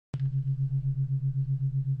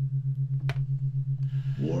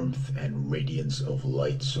warmth and radiance of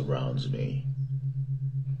light surrounds me.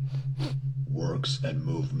 Works and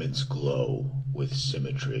movements glow with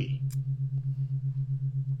symmetry,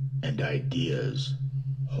 and ideas,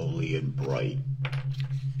 holy and bright,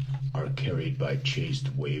 are carried by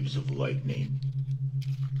chaste waves of lightning.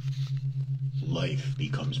 Life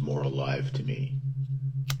becomes more alive to me.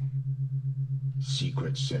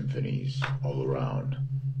 Secret symphonies all around.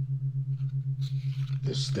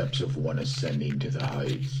 The steps of one ascending to the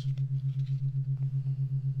heights.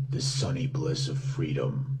 The sunny bliss of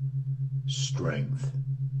freedom, strength,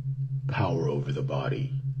 power over the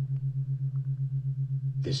body.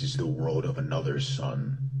 This is the world of another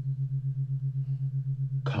sun,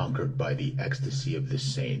 conquered by the ecstasy of the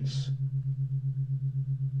saints,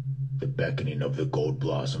 the beckoning of the gold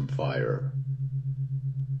blossom fire,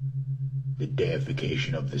 the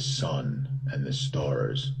deification of the sun and the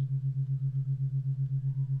stars.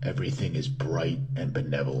 Everything is bright and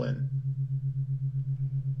benevolent.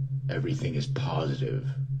 Everything is positive,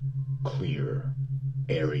 clear,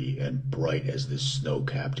 airy, and bright as the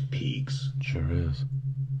snow-capped peaks. Sure is.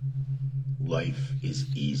 Life is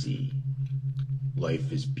easy.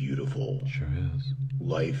 Life is beautiful. Sure is.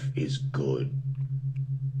 Life is good.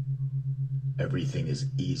 Everything is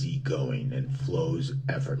easygoing and flows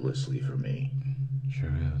effortlessly for me.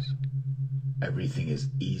 Sure is. Everything is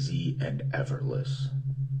easy and effortless.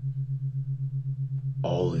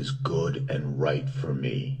 All is good and right for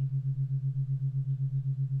me.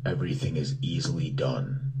 Everything is easily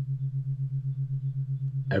done.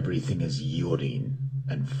 Everything is yielding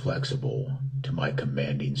and flexible to my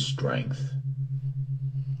commanding strength.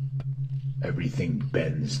 Everything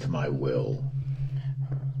bends to my will.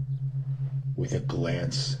 With a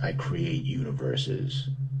glance, I create universes.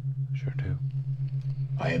 Sure do.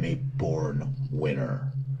 I am a born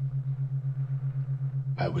winner.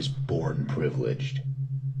 I was born privileged.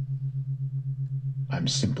 I'm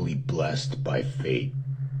simply blessed by fate.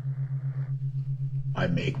 I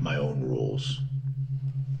make my own rules.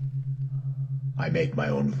 I make my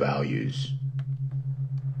own values.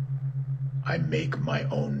 I make my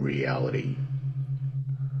own reality.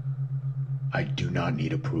 I do not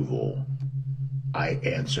need approval. I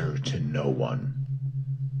answer to no one.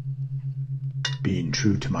 Being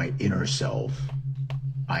true to my inner self,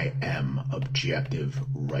 I am objective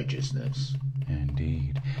righteousness.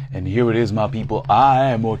 Indeed. And here it is, my people. I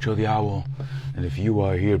am Ocho the Owl. And if you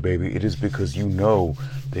are here, baby, it is because you know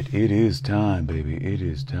that it is time, baby. It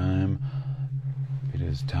is time. It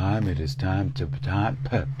is time. It is time to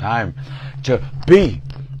be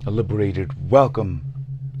a liberated. Welcome,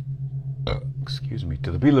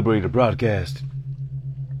 to the Be Liberated broadcast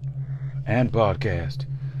and podcast.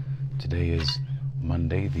 Today is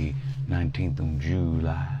Monday, the 19th of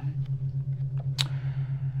July.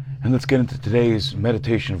 And let's get into today's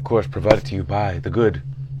meditation, of course, provided to you by the good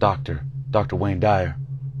Dr. Wayne Dyer.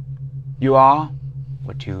 You are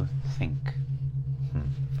what you think.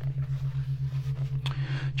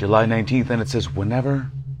 July 19th, and it says,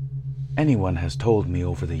 whenever anyone has told me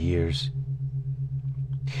over the years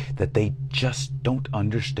that they just don't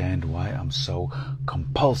understand why I'm so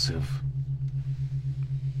compulsive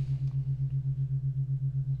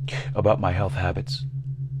about my health habits,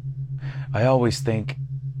 I always think,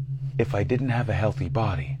 if I didn't have a healthy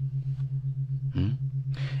body,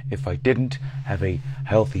 if I didn't have a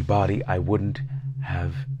healthy body, I wouldn't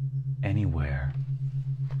have anywhere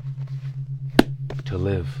to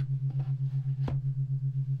live.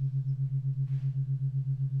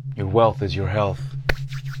 Your wealth is your health,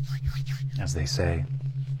 as they say.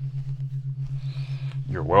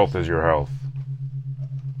 Your wealth is your health.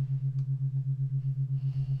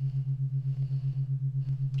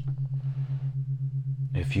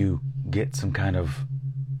 If you get some kind of,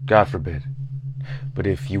 God forbid, but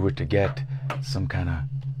if you were to get some kind of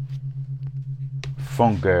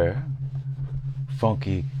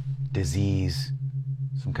funky disease,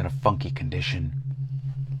 some kind of funky condition,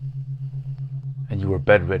 and you were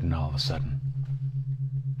bedridden all of a sudden,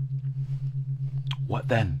 what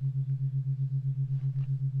then?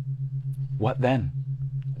 What then?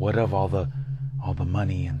 What of all the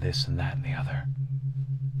money and this and that and the other?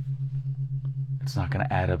 It's not going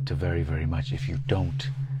to add up to very, very much if you don't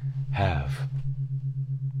have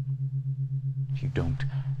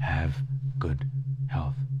good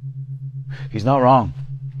health. He's not wrong,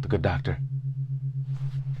 the good doctor.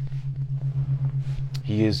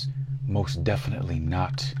 He is most definitely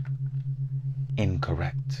not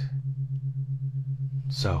incorrect.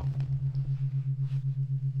 So,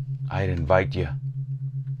 I'd invite you,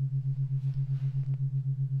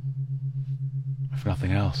 if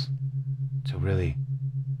nothing else, to really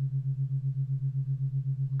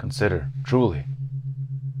consider truly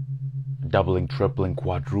doubling, tripling,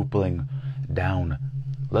 quadrupling down.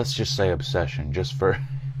 Let's just say obsession, just for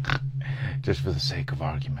the sake of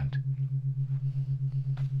argument.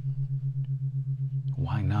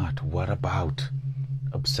 Why not? What about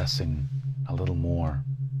obsessing a little more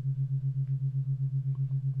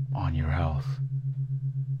on your health?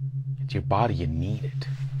 It's your body, you need it.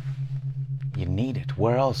 You need it.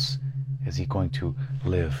 Where else is he going to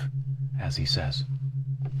live, as he says?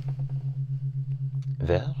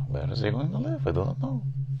 Where is he going to live? I don't know.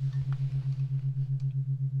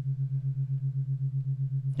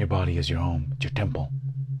 Your body is your home, it's your temple,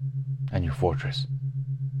 and your fortress.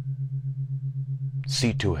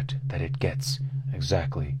 See to it that it gets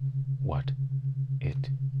exactly what it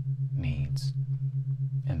needs.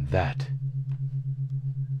 And that,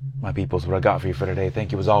 my people, is what I got for you for today.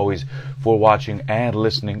 Thank you as always for watching and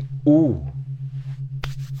listening. Ooh.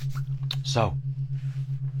 So,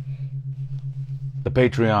 the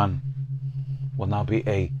Patreon will now be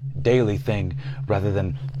a daily thing rather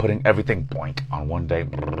than putting everything boink on one day.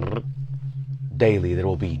 Daily, there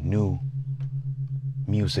will be new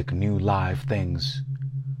music, new live things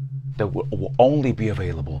that will only be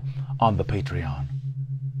available on the Patreon.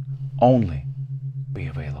 Only be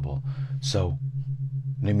available. So,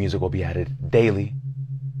 new music will be added daily.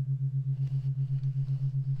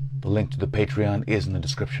 The link to the Patreon is in the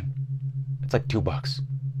description. It's like $2.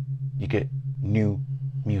 You get new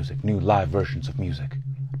music, new live versions of music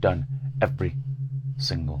done every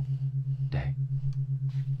single day.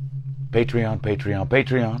 Patreon, Patreon,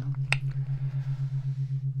 Patreon.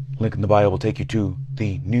 Link in the bio will take you to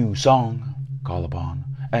the new song, Call Upon,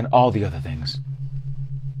 and all the other things.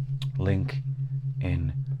 Link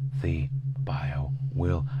in the bio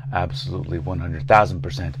will absolutely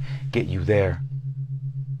 100,000% get you there.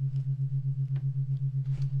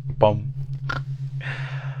 Boom.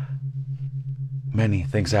 Many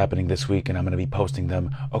things happening this week, and I'm going to be posting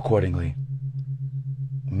them accordingly.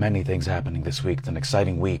 Many things happening this week. It's an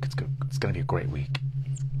exciting week. It's going to be a great week.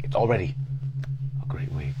 It's already a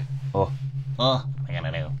great week. What am I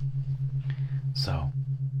going to do? So,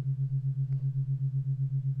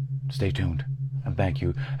 stay tuned. And thank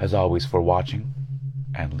you, as always, for watching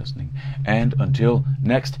and listening. And until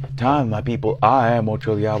next time, my people, I am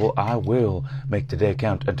Ocho Diablo. I will make today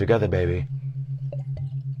count. And together, baby.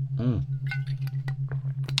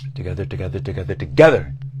 Together, together, together,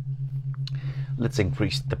 together. Let's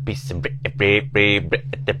increase the peace and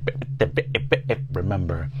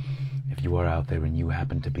remember, if you are out there and you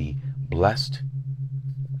happen to be blessed,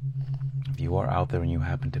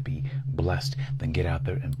 then get out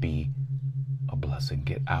there and be a blessing.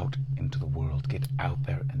 Get out into the world. Get out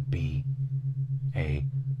there and be a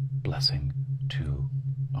blessing to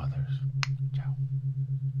others.